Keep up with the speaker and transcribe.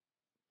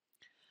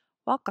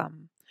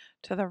Welcome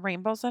to the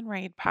Rainbows and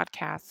Raid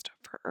podcast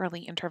for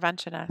early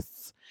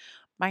interventionists.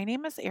 My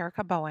name is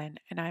Erica Bowen,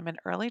 and I'm an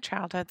early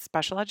childhood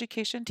special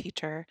education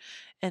teacher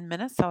in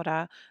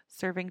Minnesota,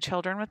 serving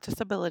children with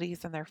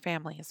disabilities and their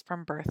families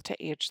from birth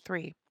to age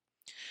 3.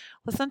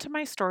 Listen to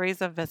my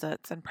stories of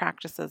visits and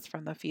practices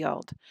from the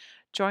field.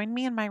 Join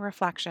me in my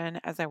reflection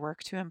as I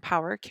work to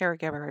empower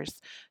caregivers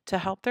to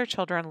help their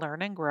children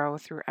learn and grow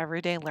through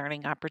everyday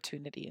learning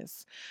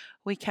opportunities.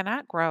 We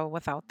cannot grow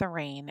without the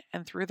rain,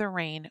 and through the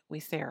rain, we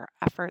say our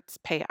efforts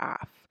pay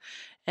off.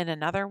 In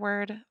another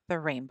word, the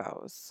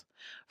rainbows.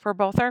 For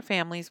both our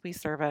families we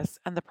service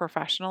and the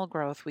professional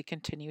growth we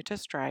continue to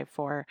strive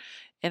for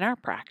in our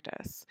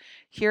practice.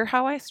 Hear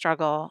how I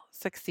struggle,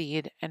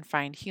 succeed, and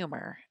find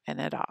humor in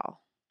it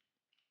all.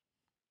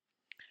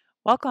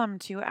 Welcome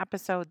to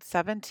episode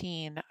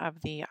 17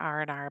 of the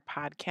R&R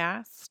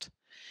podcast.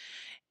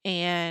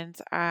 And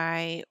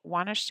I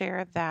want to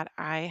share that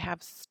I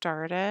have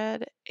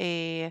started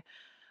a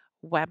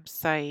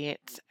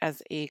website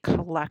as a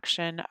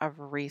collection of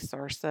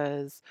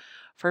resources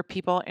for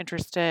people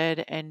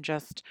interested in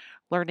just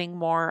learning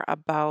more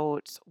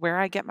about where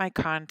I get my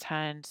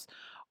content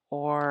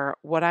or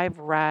what I've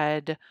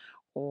read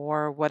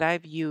or what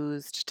I've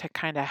used to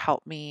kind of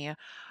help me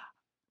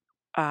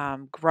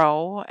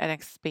grow and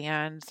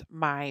expand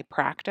my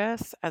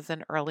practice as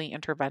an early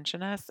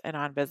interventionist and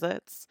on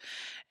visits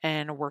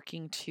and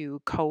working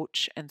to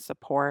coach and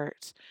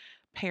support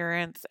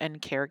parents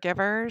and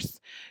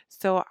caregivers.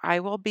 So I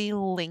will be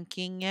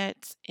linking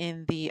it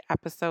in the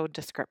episode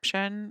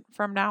description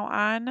from now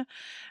on.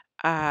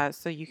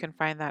 So you can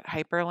find that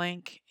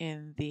hyperlink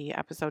in the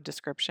episode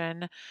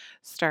description,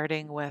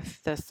 starting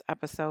with this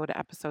episode,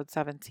 episode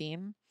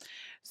 17.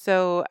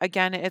 So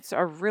again, it's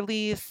a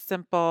really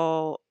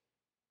simple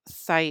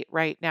site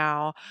right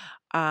now.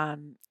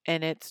 And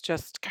it's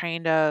just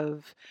kind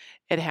of,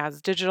 it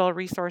has digital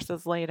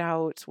resources laid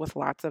out with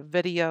lots of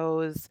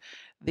videos,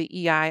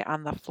 the EI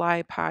on the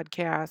Fly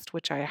podcast,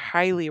 which I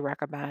highly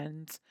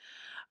recommend,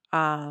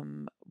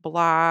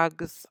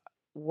 blogs,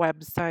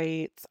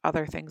 websites,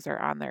 other things are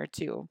on there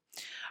too.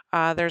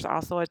 There's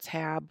also a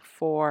tab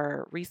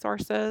for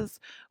resources,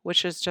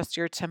 which is just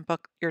your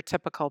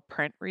typical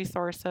print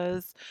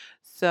resources.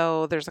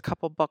 So there's a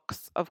couple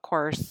books, of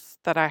course,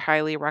 that I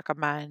highly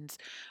recommend.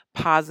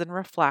 Pause and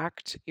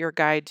Reflect: Your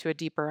Guide to a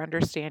Deeper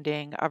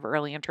Understanding of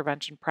Early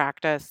Intervention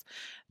Practice.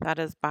 That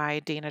is by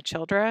Dana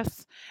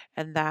Childress,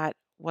 and that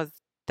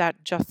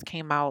just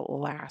came out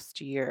last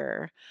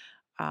year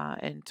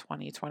in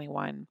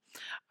 2021.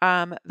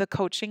 The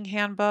Coaching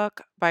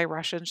Handbook by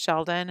Rush and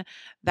Sheldon,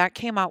 that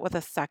came out with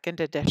a second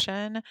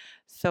edition.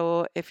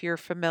 So if you're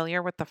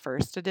familiar with the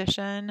first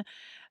edition,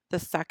 the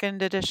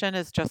second edition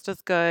is just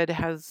as good,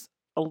 has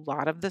a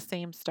lot of the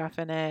same stuff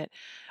in it,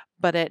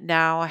 but it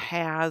now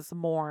has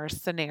more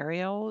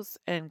scenarios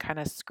and kind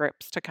of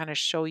scripts to kind of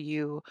show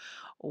you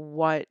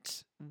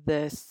what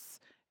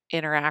this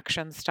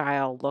interaction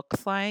style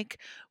looks like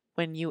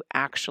when you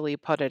actually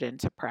put it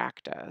into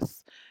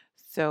practice.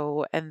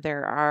 So, and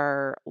there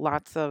are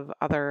lots of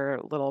other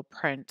little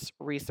print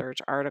research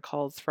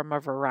articles from a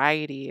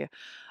variety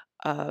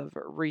of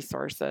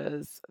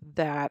resources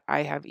that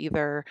I have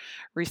either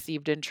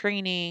received in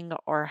training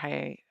or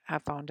I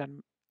have found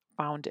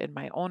in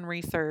my own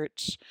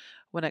research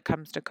when it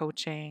comes to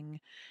coaching.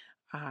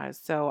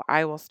 So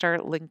I will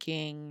start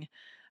linking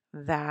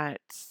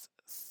that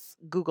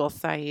Google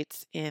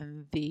site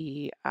in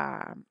the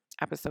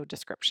episode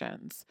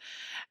descriptions.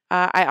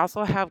 I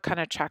also have kind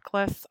of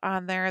checklists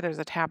on there. There's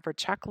a tab for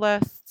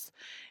checklists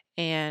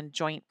and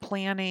joint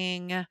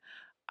planning,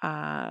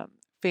 um,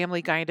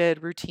 family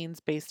guided routines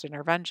based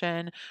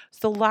intervention.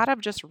 So, a lot of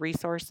just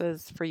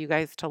resources for you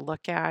guys to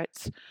look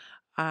at.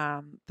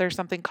 There's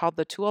something called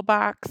the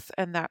toolbox,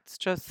 and that's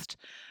just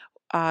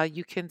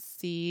you can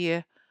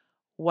see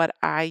what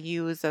I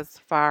use as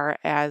far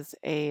as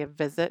a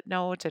visit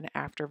note and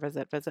after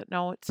visit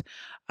note.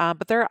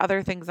 But there are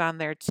other things on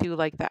there too,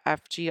 like the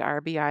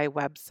FGRBI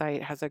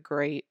website has a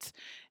great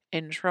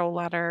intro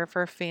letter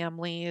for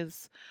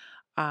families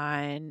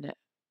on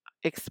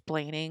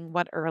explaining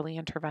what early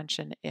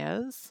intervention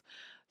is.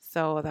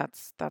 So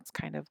that's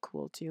kind of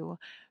cool too.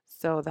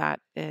 So that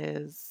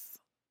is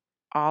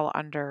all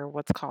under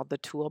what's called the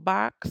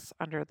toolbox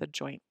under the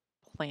joint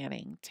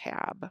planning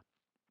tab.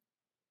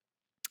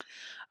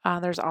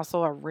 There's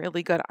also a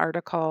really good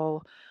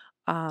article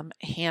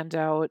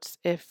handout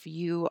if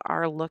you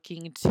are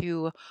looking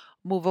to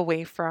move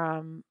away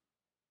from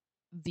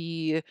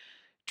the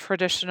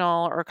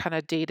traditional or kind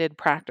of dated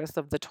practice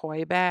of the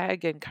toy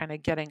bag and kind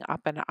of getting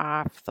up and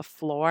off the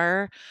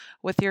floor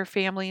with your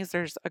families.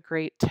 There's a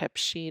great tip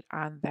sheet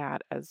on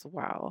that as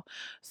well.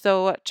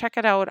 So check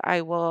it out.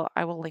 I will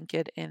link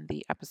it in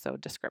the episode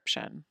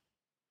description.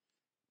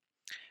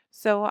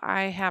 So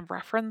I have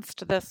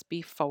referenced this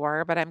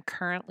before, but I'm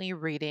currently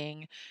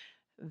reading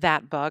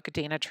that book,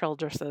 Dana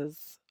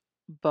Childress's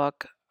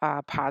book,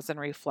 Pause and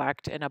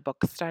Reflect, in a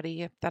book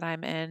study that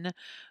I'm in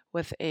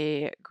with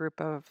a group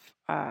of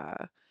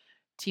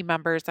team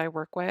members I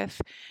work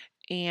with.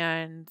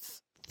 And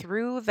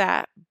through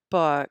that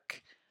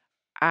book,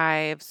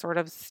 I've sort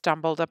of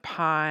stumbled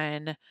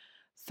upon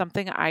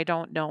something I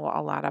don't know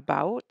a lot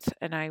about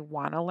and I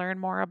want to learn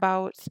more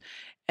about.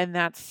 And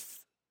that's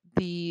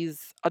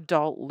these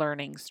adult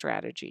learning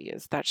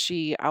strategies that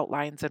she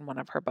outlines in one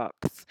of her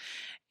books.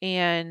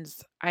 And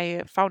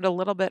I found a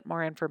little bit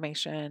more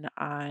information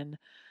on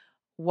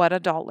what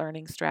adult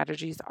learning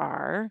strategies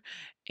are.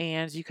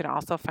 And you can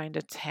also find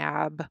a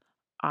tab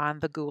on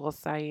the Google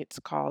site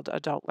called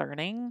Adult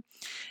Learning.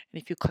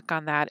 And if you click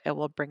on that, it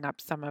will bring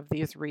up some of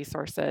these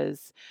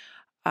resources.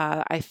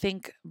 I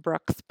think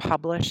Brooks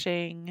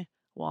Publishing,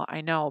 well,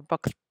 I know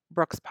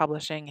Brooks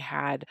Publishing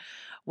had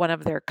one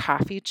of their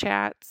coffee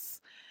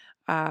chats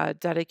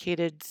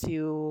dedicated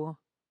to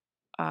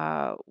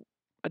uh,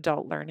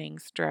 adult learning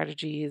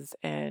strategies,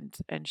 and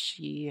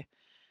she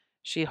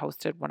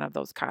hosted one of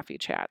those coffee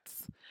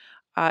chats.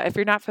 If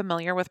you're not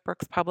familiar with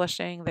Brooks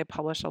Publishing, they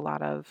publish a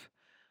lot of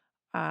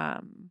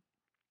um,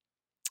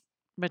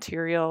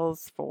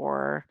 materials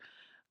for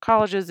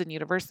colleges and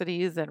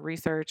universities and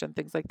research and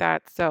things like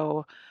that.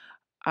 So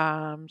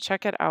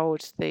check it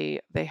out.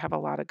 They have a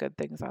lot of good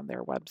things on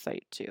their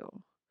website too.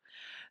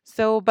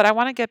 So, but I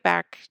want to get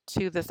back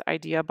to this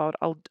idea about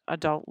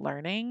adult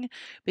learning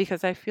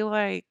because I feel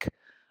like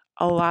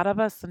a lot of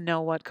us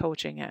know what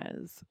coaching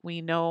is.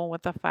 We know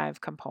what the five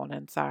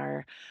components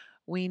are.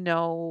 We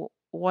know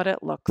what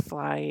it looks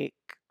like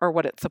or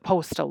what it's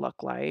supposed to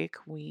look like.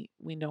 We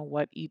know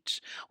what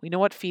we know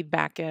what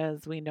feedback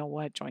is, we know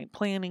what joint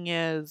planning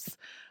is,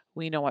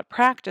 we know what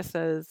practice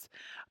is,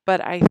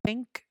 but I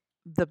think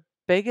the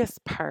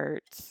biggest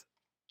part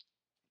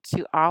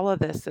to all of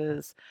this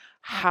is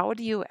how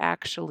do you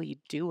actually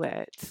do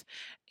it?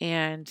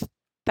 And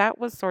that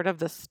was sort of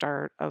the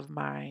start of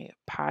my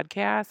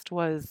podcast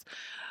was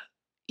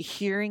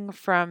hearing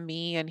from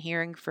me and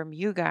hearing from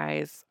you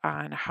guys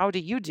on how do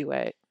you do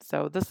it.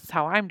 So this is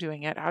how I'm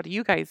doing it. How do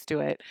you guys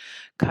do it?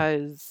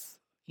 Cuz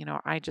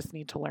I just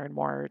need to learn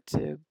more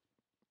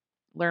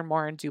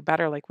and do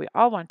better like we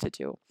all want to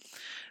do.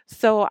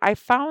 So I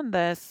found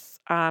this.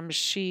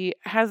 She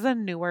has a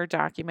newer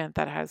document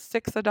that has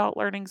 6 adult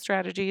learning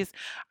strategies.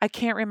 I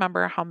can't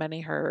remember how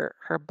many her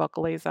book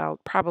lays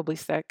out. Probably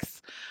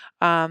 6.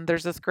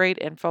 There's this great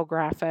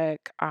infographic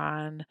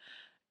on.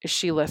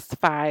 She lists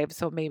 5,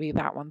 so maybe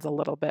that one's a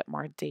little bit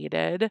more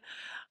dated.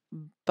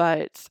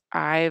 But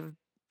I've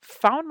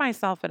found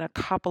myself in a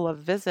couple of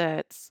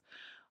visits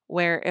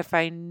where if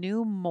I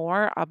knew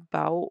more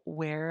about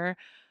where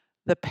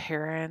the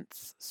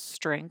parents'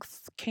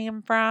 strengths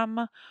came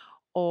from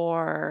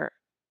or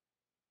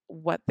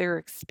what their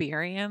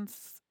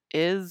experience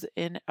is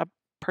in a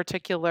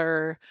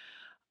particular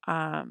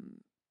um,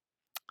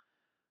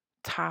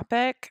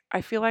 topic,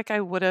 I feel like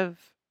I would have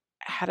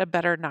had a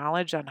better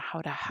knowledge on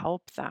how to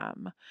help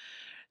them.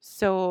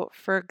 So,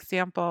 for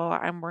example,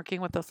 I'm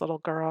working with this little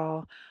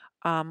girl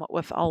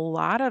with a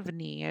lot of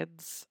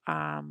needs,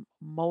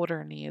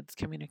 motor needs,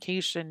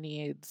 communication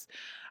needs.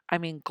 I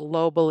mean,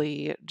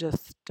 globally,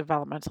 just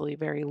developmentally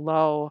very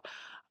low.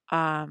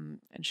 And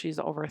she's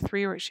over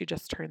 3, or she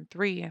just turned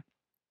 3.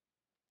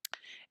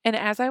 And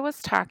as I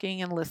was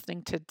talking and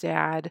listening to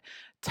dad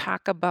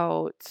talk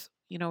about,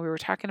 we were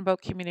talking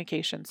about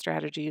communication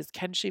strategies.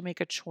 Can she make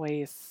a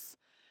choice?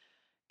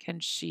 Can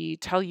she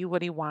tell you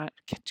what he want?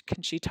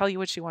 Can she tell you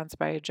what she wants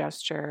by a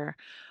gesture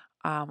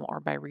or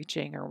by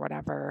reaching or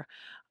whatever?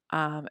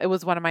 It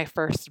was one of my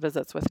first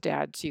visits with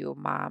dad too.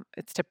 Mom,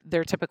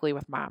 they're typically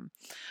with mom,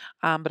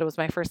 but it was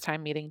my first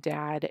time meeting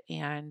dad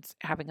and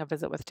having a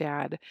visit with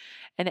dad.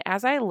 And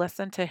as I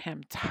listened to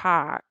him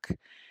talk,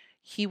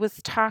 he was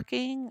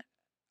talking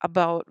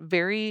about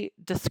very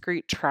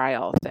discrete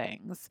trial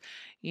things.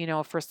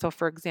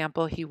 For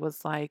example, he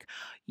was like,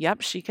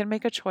 "Yep, she can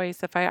make a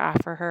choice if I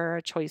offer her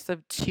a choice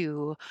of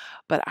 2,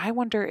 but I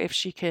wonder if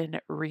she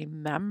can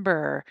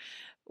remember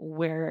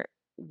where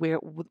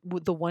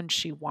the one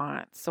she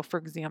wants." So for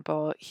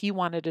example, he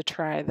wanted to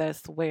try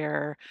this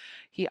where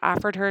he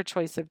offered her a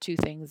choice of 2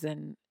 things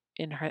in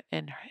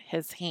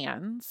his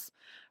hands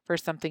for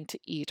something to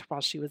eat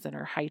while she was in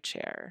her high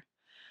chair.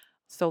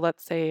 So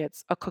let's say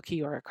it's a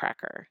cookie or a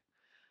cracker.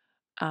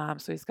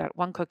 So he's got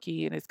one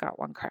cookie and he's got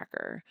one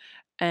cracker.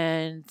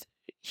 And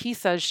he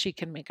says she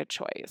can make a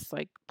choice,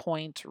 like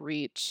point,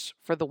 reach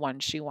for the one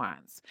she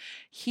wants.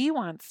 He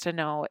wants to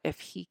know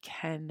if he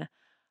can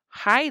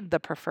hide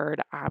the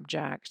preferred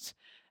object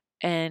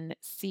and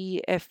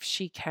see if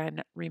she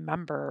can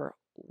remember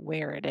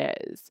where it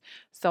is.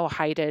 So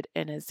hide it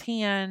in his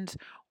hand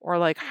or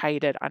like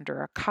hide it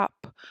under a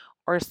cup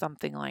or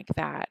something like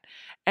that.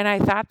 And I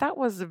thought that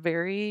was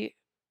very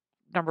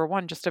number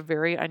one, just a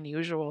very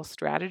unusual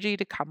strategy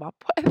to come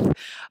up with,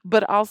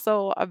 but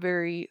also a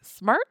very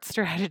smart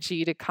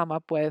strategy to come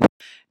up with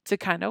to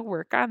kind of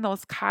work on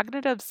those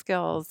cognitive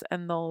skills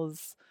and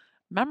those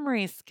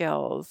memory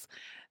skills.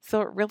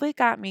 So it really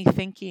got me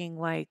thinking,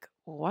 like,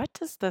 what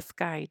does this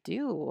guy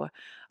do?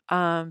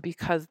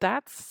 Because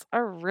that's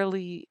a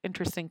really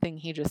interesting thing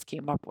he just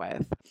came up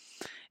with.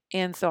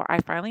 And so I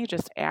finally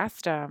just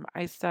asked him,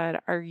 I said,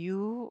 "Are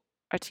you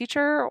a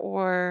teacher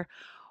or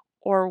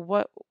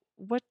what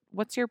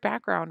what's your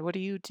background? What do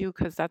you do?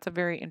 Because that's a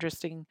very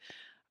interesting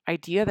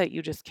idea that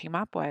you just came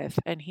up with."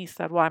 And he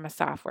said, "Well, I'm a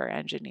software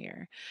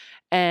engineer."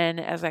 And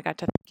as I got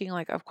to thinking,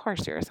 like, of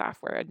course you're a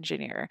software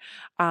engineer,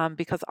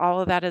 because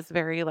all of that is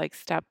very like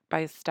step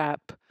by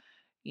step,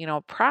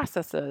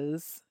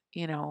 processes,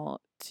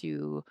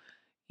 to,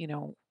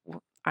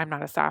 I'm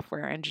not a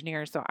software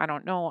engineer, so I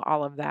don't know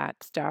all of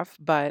that stuff,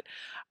 but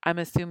I'm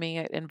assuming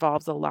it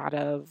involves a lot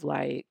of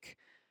like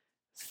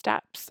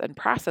steps and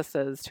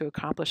processes to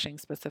accomplishing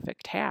specific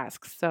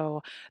tasks.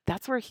 So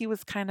that's where he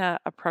was kind of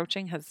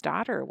approaching his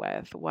daughter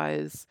with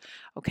was,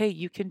 okay,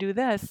 you can do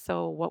this.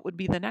 So what would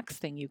be the next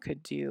thing you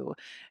could do?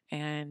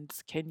 And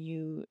can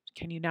you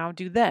now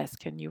do this?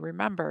 Can you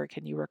remember?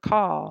 Can you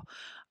recall?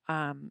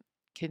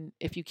 Can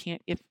if you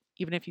can't if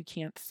even if you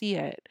can't see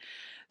it.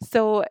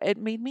 So it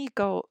made me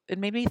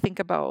think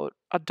about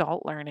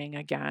adult learning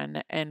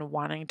again and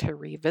wanting to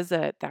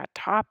revisit that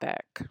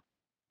topic.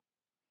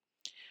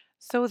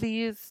 So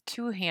these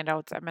two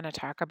handouts I'm going to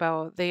talk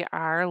about, they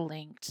are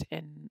linked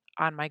in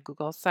on my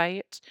Google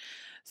site.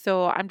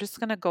 So I'm just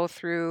going to go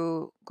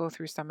through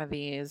some of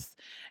these,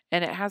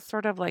 and it has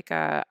sort of like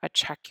a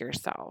check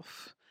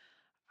yourself.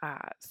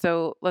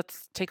 So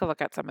let's take a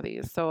look at some of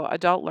these. So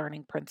adult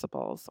learning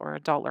principles or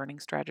adult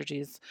learning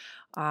strategies.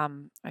 I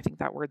think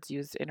that word's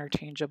used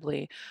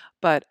interchangeably,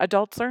 but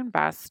adults learn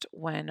best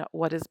when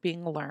what is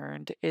being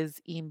learned is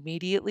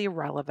immediately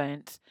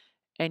relevant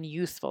and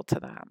useful to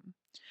them.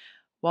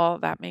 Well,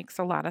 that makes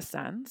a lot of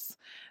sense.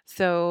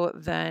 So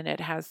then it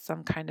has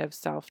some kind of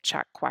self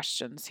check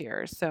questions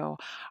here. So,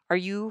 are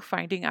you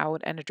finding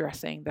out and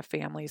addressing the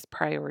family's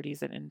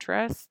priorities and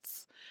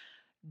interests?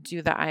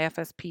 Do the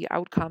IFSP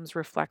outcomes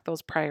reflect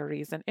those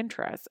priorities and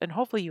interests? And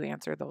hopefully you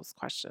answer those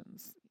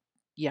questions.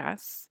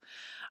 Yes.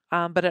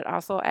 But it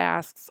also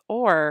asks,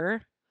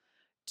 or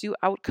do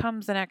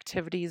outcomes and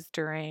activities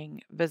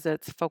during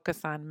visits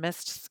focus on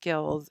missed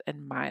skills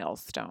and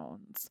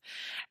milestones?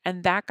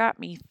 And that got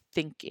me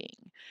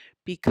thinking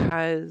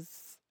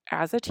because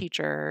as a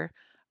teacher,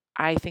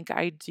 I think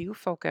I do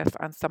focus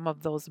on some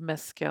of those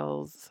missed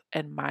skills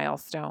and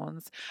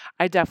milestones.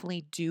 I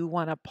definitely do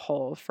want to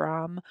pull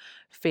from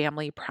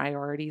family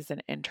priorities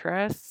and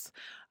interests.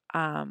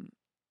 Um,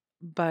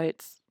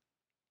 but,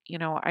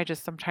 I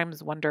just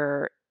sometimes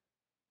wonder,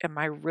 am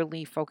I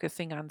really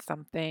focusing on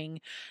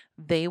something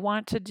they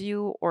want to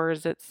do, or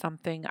is it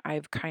something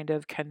I've kind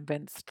of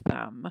convinced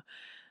them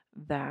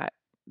that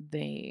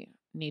they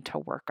need to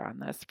work on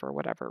this for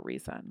whatever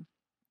reason?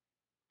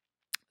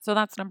 So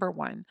that's number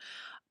one.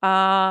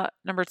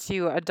 Number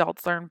two,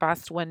 adults learn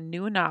best when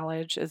new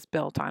knowledge is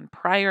built on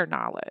prior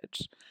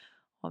knowledge.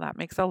 Well, that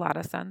makes a lot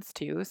of sense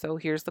too. So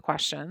here's the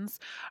questions.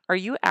 Are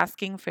you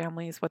asking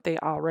families what they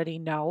already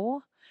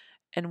know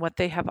and what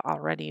they have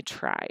already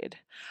tried?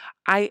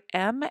 I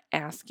am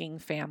asking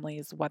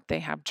families what they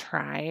have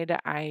tried.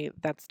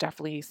 That's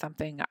definitely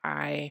something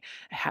I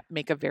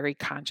make a very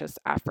conscious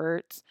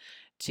effort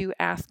to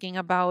asking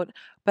about,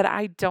 but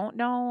I don't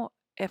know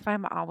if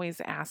I'm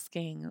always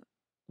asking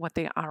what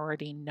they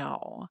already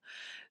know.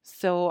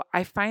 So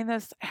I find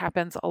this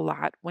happens a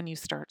lot when you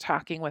start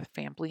talking with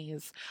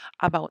families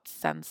about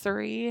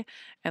sensory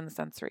and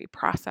sensory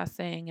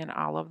processing and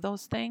all of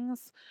those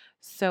things.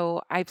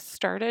 So I've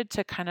started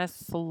to kind of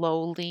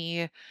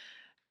slowly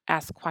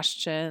ask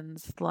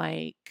questions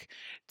like,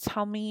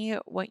 tell me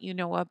what you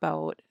know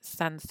about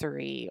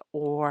sensory,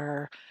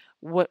 or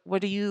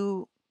what do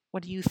you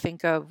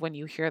think of when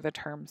you hear the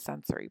term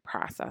sensory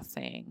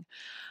processing?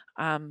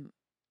 Um,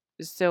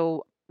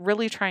 so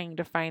really trying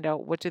to find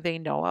out what do they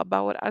know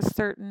about a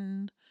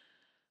certain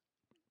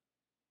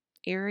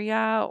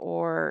area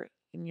or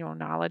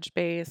knowledge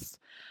base.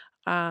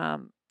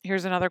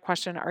 Here's another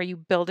question. Are you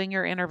building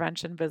your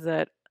intervention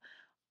visit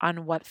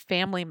on what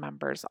family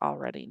members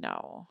already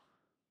know?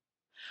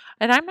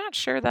 And I'm not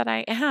sure that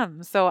I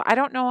am. So I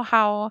don't know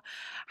how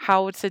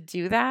to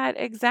do that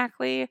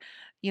exactly,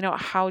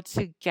 how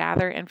to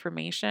gather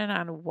information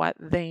on what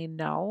they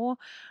know.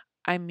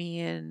 I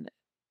mean,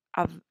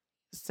 of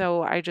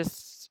so I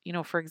just,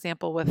 for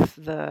example, with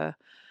the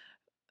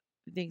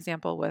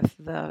example with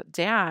the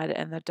dad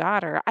and the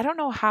daughter, I don't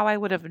know how I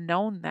would have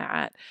known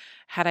that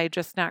had I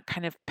just not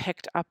kind of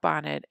picked up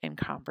on it in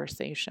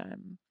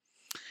conversation.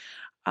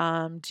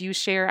 Do you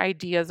share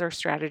ideas or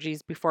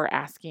strategies before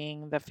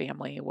asking the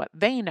family what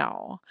they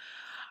know?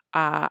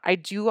 I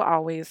do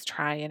always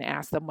try and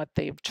ask them what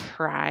they've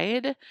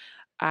tried.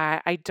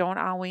 I don't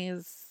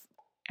always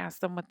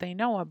ask them what they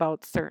know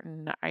about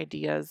certain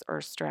ideas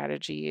or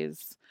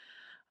strategies,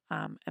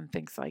 and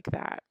things like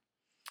that.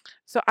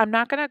 So I'm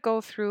not going to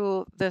go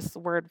through this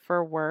word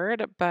for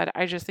word, but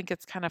I just think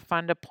it's kind of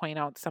fun to point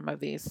out some of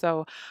these.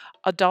 So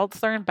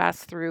adults learn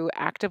best through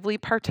actively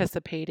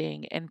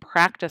participating and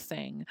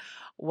practicing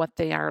what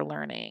they are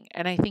learning.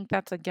 And I think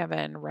that's a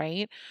given,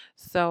 right?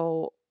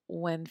 So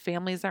when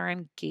families are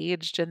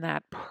engaged in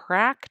that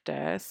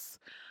practice,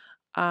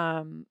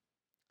 um,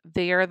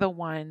 they are the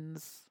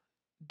ones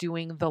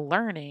doing the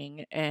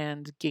learning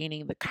and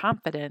gaining the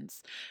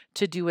confidence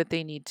to do what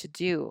they need to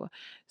do.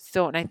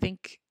 So, and I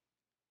think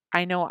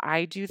I know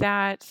I do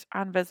that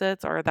on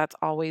visits, or that's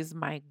always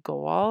my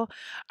goal.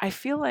 I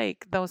feel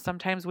like, though,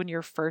 sometimes when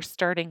you're first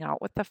starting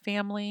out with the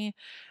family,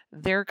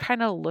 they're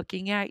kind of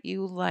looking at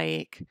you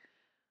like,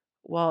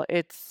 well,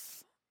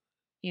 it's,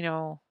 you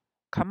know,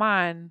 come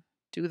on,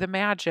 do the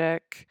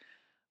magic.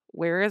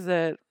 Where is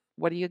it?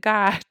 What do you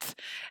got?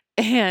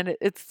 And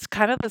it's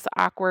kind of this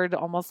awkward,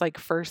 almost like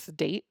first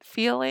date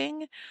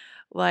feeling.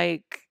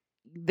 Like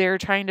they're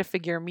trying to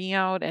figure me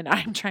out and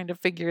I'm trying to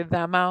figure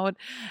them out.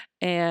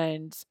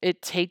 And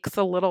it takes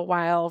a little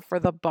while for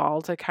the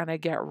ball to kind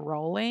of get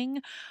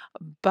rolling.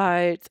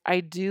 But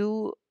I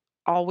do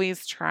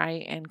always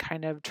try and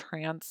kind of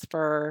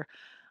transfer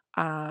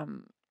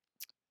um,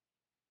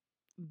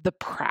 the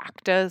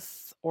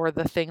practice or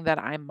the thing that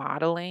I'm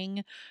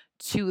modeling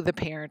to the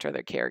parent or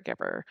the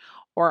caregiver.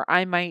 Or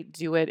I might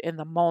do it in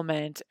the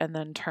moment and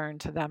then turn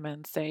to them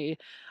and say,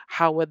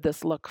 how would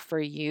this look for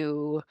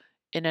you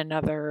in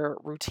another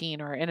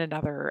routine or in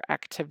another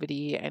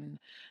activity? And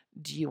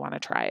do you want to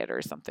try it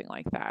or something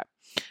like that?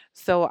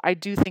 So I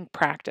do think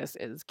practice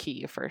is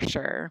key for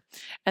sure.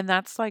 And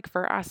that's like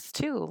for us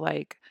too.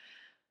 Like,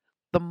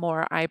 the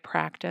more I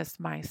practice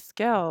my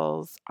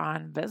skills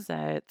on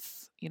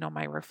visits,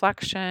 my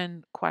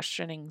reflection,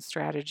 questioning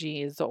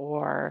strategies,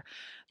 or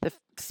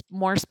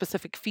more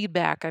specific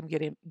feedback I'm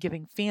getting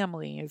giving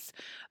families,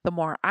 the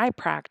more I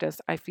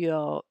practice, I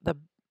feel the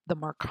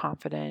more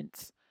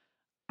confident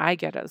I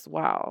get as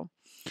well.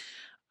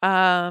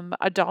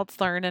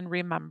 Adults learn and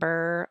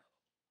remember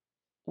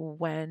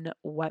when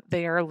what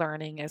they are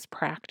learning is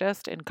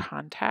practiced in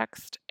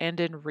context and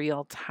in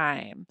real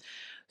time.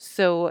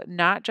 So,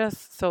 not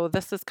just so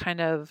this is kind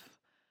of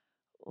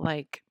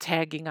like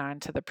tagging on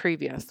to the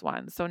previous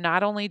one. So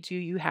not only do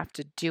you have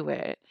to do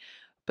it,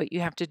 but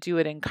you have to do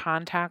it in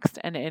context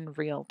and in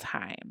real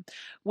time,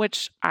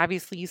 which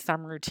obviously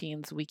some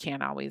routines we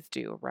can't always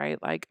do,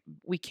 right? Like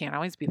we can't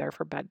always be there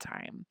for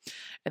bedtime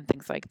and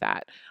things like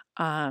that.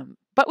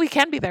 But we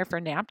can be there for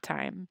nap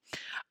time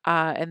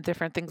and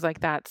different things like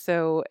that.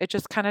 So it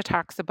just kind of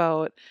talks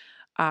about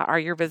are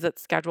your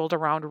visits scheduled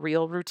around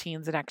real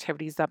routines and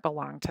activities that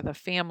belong to the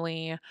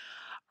family?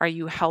 Are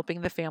you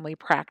helping the family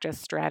practice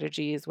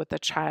strategies with the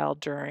child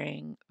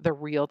during the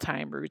real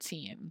time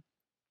routine?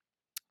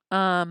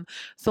 Um,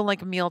 so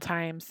like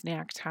mealtime,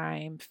 snack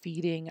time,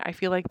 feeding, I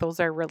feel like those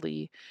are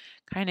really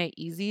kind of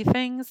easy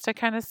things to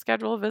kind of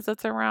schedule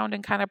visits around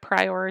and kind of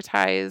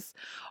prioritize,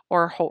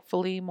 or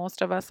hopefully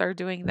most of us are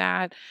doing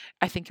that.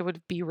 I think it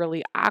would be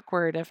really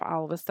awkward if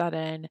all of a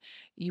sudden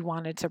you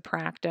wanted to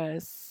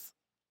practice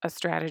a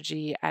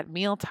strategy at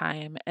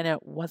mealtime and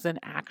it wasn't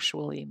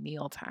actually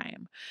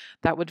mealtime.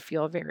 That would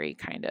feel very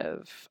kind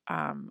of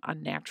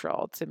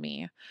unnatural to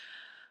me.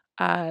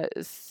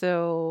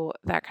 So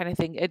that kind of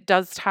thing. It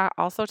does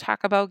also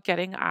talk about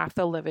getting off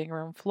the living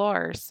room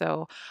floor.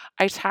 So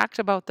I talked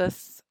about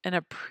this in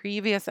a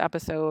previous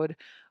episode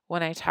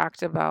when I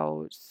talked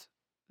about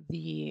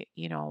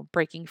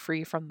breaking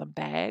free from the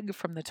bag,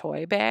 from the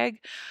toy bag.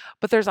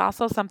 But there's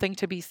also something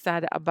to be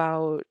said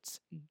about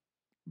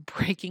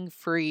breaking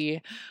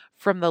free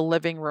from the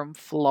living room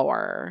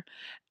floor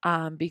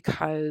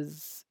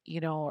because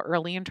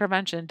early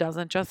intervention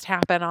doesn't just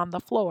happen on the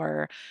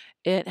floor,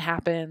 it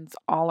happens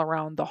all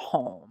around the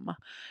home.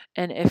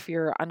 And if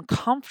you're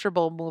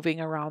uncomfortable moving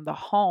around the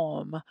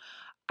home,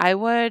 I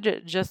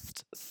would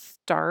just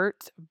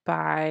start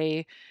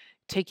by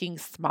taking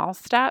small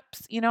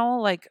steps,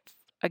 like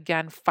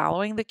again,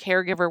 following the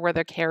caregiver where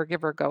the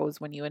caregiver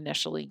goes when you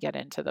initially get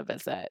into the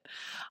visit,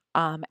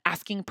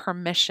 asking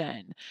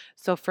permission.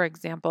 So, for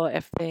example,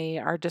 if they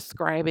are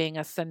describing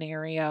a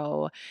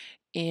scenario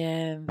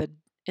in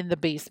the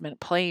basement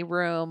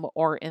playroom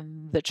or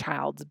in the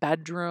child's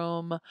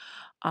bedroom,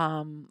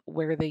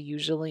 where they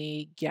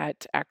usually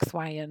get X,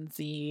 Y, and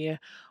Z,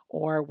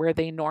 or where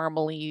they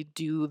normally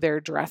do their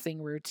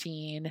dressing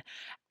routine,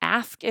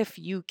 ask if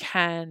you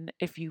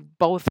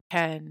both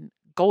can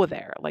go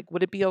there. Like,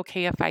 would it be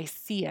okay if I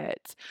see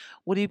it?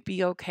 Would it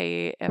be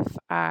okay if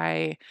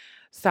I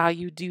saw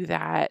you do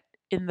that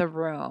in the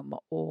room?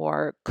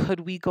 Or could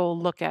we go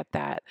look at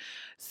that?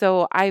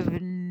 So I've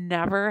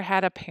never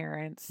had a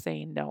parent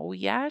say no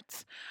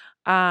yet.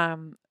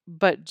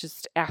 But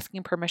just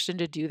asking permission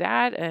to do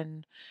that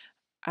and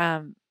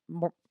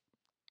more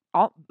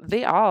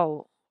they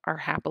all are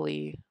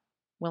happily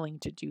willing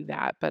to do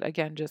that. But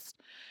again, just,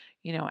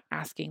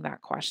 asking that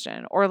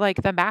question. Or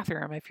like the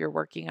bathroom, if you're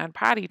working on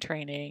potty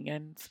training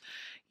and,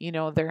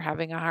 they're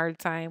having a hard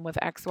time with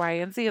X, Y,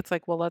 and Z, it's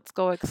like, well, let's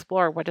go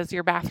explore. What does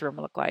your bathroom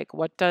look like?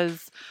 What,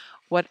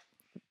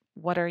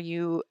 what are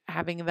you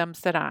having them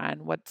sit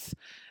on?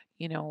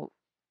 You know,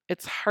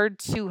 it's hard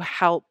to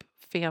help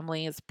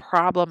families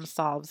problem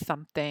solve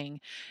something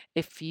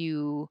if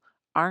you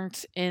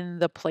aren't in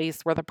the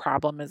place where the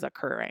problem is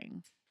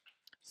occurring.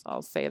 So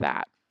I'll say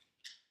that.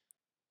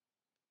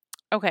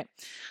 Okay.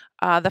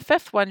 The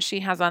fifth one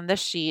she has on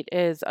this sheet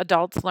is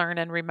adults learn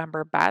and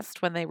remember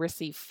best when they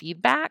receive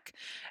feedback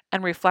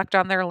and reflect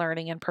on their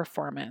learning and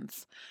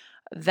performance.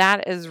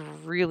 That is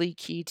really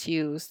key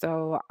too.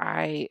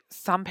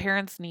 Some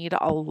parents need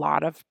a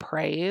lot of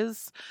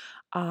praise,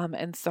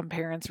 and some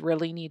parents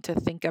really need to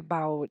think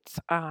about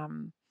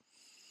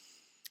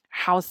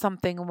how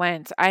something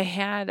went. I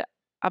had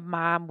a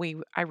mom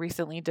I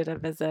recently did a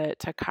visit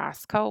to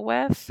Costco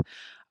with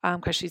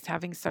because she's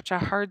having such a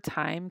hard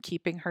time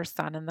keeping her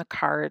son in the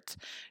cart.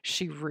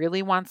 She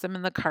really wants him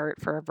in the cart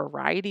for a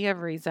variety of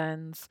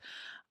reasons,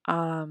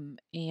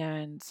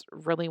 and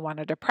really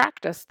wanted to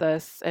practice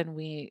this. And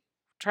we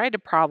tried to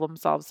problem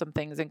solve some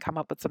things and come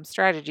up with some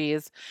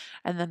strategies.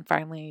 And then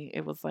finally,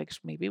 it was like,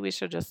 maybe we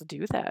should just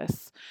do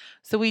this.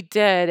 So we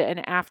did.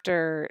 And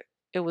after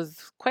it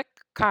was quick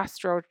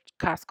Costco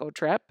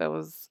trip, it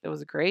was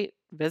a great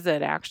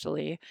visit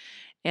actually,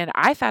 and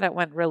I thought it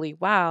went really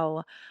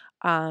well.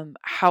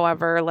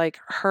 However, like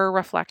her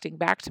reflecting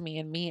back to me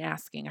and me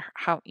asking her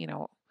how,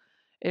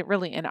 it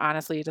really and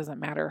honestly, it doesn't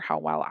matter how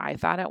well I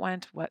thought it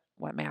went. What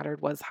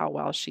mattered was how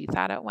well she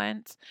thought it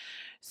went.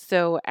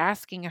 So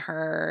asking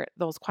her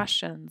those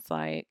questions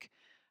like,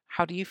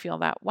 how do you feel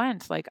that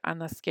went? Like on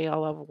the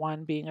scale of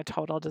 1 being a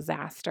total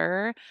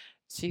disaster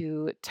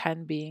to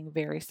 10 being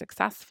very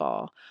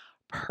successful.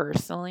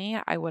 Personally,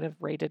 I would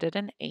have rated it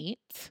an 8.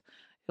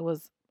 It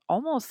was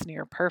almost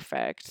near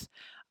perfect.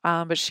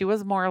 But she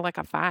was more like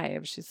a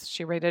 5.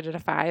 She rated it a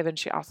 5, and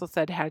she also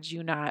said, had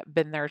you not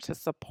been there to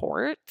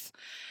support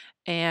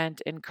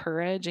and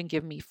encourage and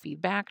give me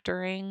feedback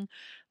during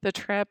the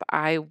trip,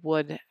 I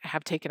would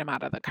have taken him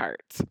out of the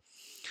cart.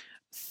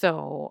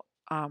 So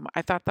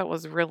I thought that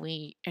was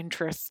really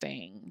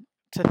interesting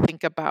to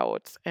think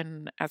about.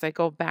 And as I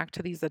go back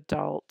to these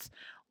adult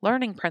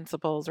learning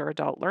principles or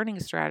adult learning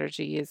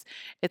strategies,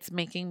 it's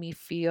making me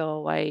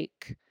feel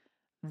like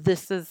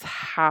this is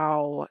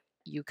how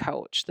you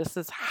coach. This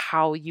is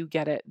how you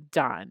get it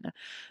done.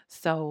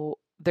 So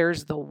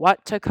there's the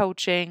what to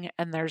coaching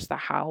and there's the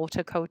how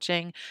to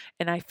coaching.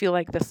 And I feel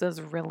like this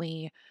is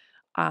really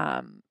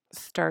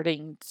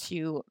starting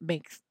to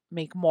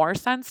make more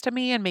sense to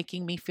me and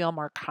making me feel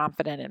more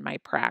confident in my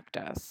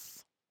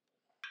practice.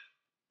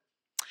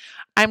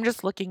 I'm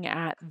just looking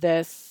at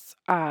this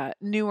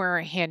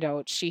newer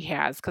handout she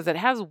has because it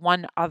has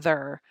one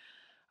other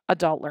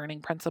adult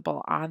learning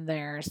principle on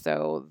there.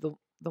 So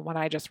the one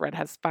I just read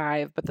has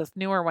 5, but this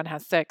newer one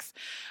has 6.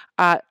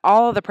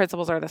 All of the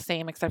principles are the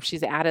same, except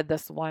she's added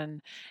this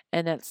one,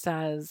 and it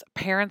says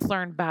parents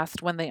learn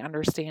best when they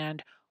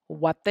understand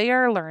what they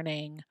are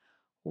learning,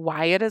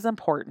 why it is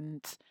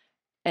important,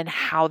 and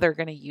how they're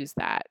going to use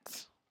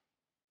that.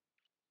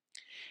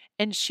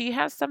 And she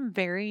has some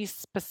very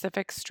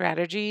specific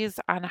strategies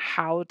on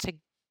how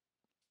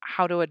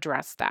to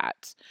address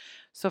that.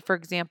 So, for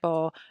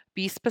example,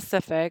 be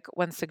specific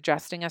when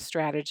suggesting a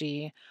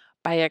strategy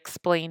by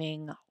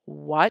explaining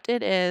what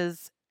it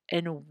is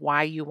and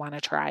why you want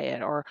to try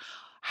it or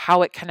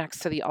how it connects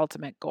to the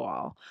ultimate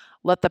goal.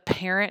 Let the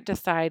parent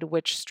decide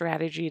which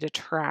strategy to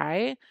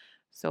try.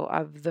 So,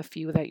 of the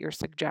few that you're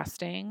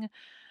suggesting,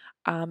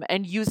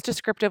 and use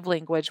descriptive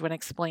language when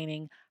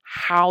explaining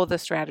how the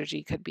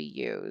strategy could be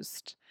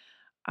used.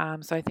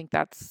 So I think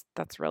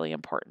that's really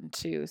important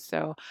too.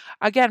 So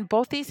again,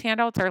 both these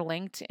handouts are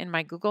linked in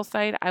my Google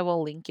site. I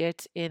will link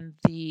it in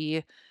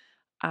the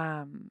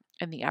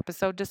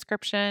episode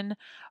description.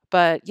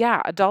 But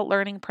yeah, adult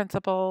learning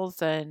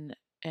principles and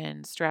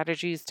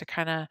strategies to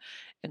kind of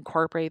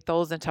incorporate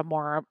those into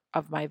more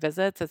of my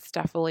visits. It's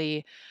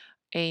definitely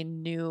a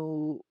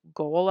new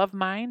goal of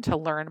mine to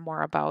learn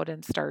more about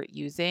and start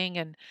using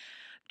and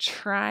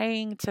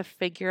trying to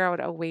figure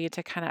out a way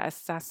to kind of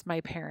assess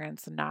my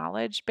parents'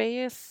 knowledge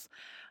base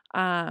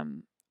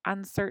um,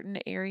 on certain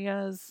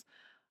areas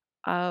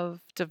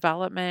of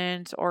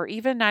development or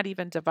even not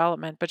even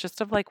development, but just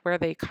of like where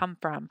they come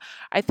from.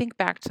 I think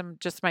back to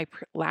just my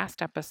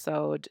last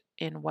episode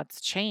in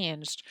What's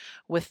Changed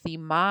with the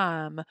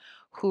mom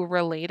who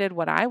related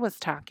what I was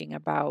talking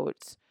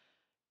about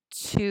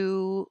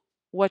to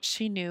what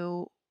she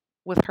knew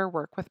with her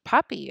work with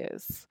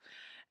puppies.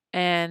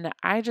 And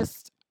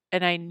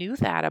I knew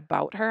that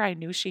about her. I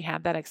knew she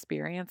had that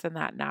experience and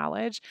that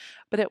knowledge,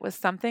 but it was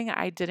something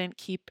I didn't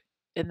keep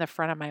in the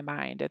front of my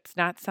mind. It's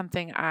not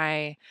something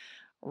I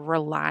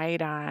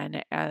relied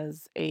on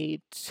as a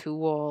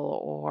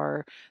tool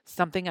or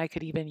something I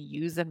could even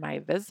use in my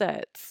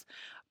visits.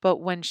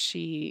 But when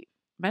she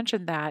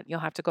mentioned that,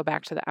 you'll have to go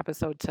back to the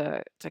episode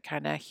to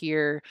kind of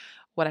hear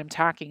what I'm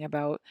talking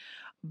about.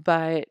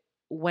 But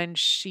when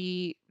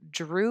she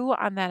drew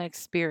on that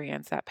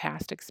experience, that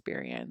past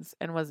experience,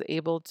 and was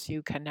able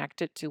to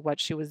connect it to what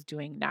she was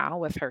doing now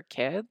with her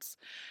kids,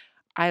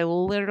 I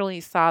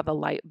literally saw the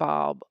light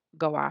bulb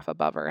go off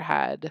above her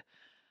head,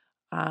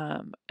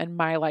 and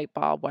my light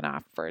bulb went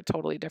off for a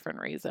totally different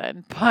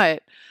reason.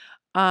 But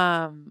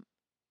um,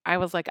 I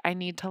was like, I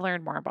need to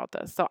learn more about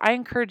this. So I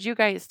encourage you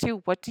guys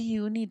too. What do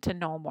you need to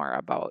know more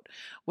about?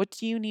 What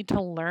do you need to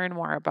learn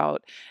more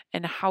about?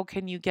 And how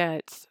can you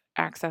get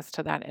access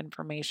to that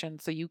information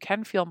so you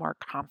can feel more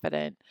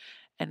confident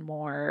and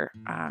more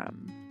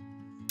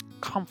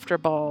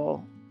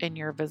comfortable in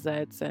your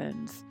visits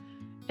and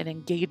and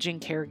engaging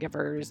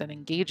caregivers and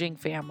engaging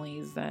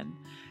families and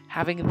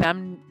having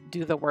them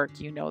do the work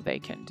you know they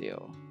can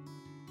do.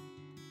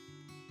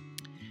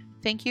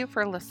 Thank you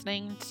for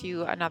listening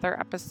to another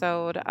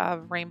episode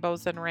of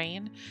Rainbows and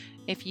Rain.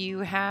 If you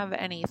have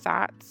any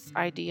thoughts,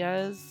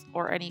 ideas,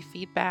 or any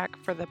feedback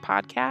for the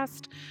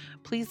podcast,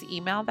 please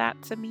email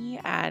that to me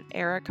at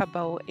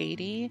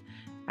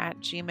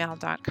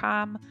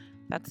erikabo80@gmail.com.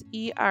 That's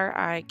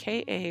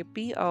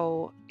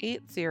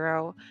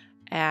ERIKABO80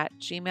 at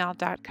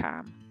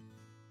gmail.com.